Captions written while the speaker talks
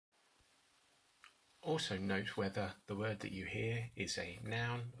Also note whether the word that you hear is a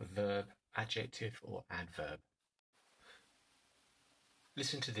noun, verb, adjective, or adverb.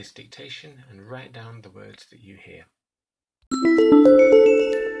 Listen to this dictation and write down the words that you hear.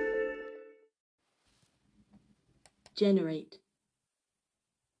 Generate.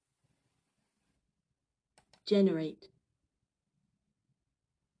 Generate.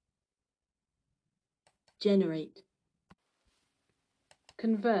 Generate.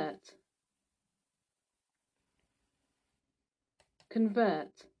 Convert.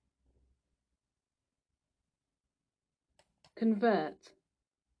 Convert. Convert.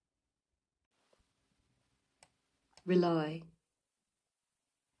 Rely.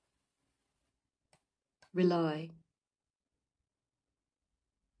 Rely.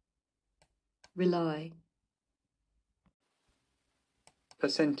 Rely.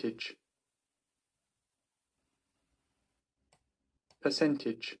 Percentage.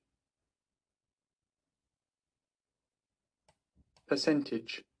 Percentage.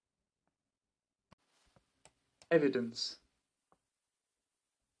 Percentage. Evidence.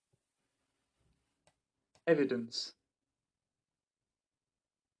 Evidence.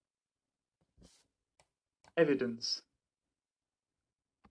 Evidence.